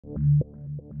The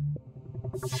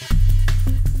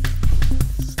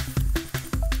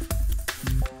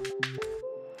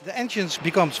engines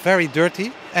becomes very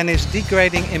dirty and is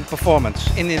degrading in performance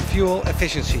and in fuel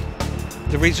efficiency.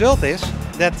 The result is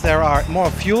that there are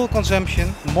more fuel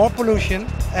consumption, more pollution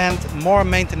and more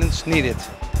maintenance needed.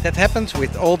 That happens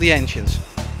with all the engines.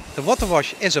 The water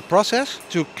wash is a process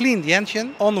to clean the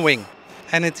engine on wing,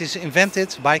 and it is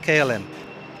invented by KLM.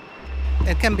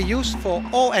 It can be used for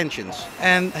all engines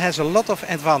and has a lot of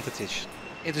advantages.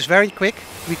 It is very quick.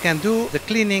 We can do the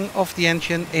cleaning of the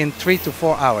engine in 3 to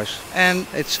 4 hours, and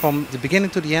it's from the beginning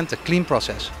to the end a clean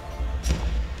process.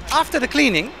 After the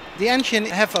cleaning, the engine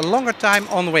have a longer time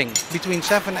on wing, between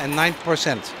 7 and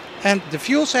 9%. And the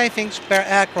fuel savings per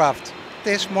aircraft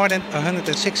is more than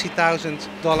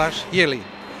 $160,000 yearly.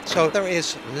 So there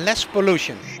is less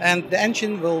pollution and the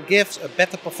engine will give a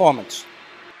better performance.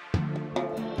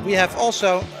 We have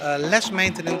also less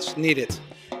maintenance needed.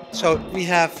 So we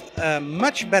have a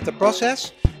much better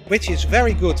process, which is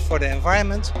very good for the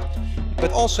environment,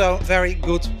 but also very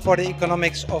good for the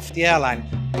economics of the airline.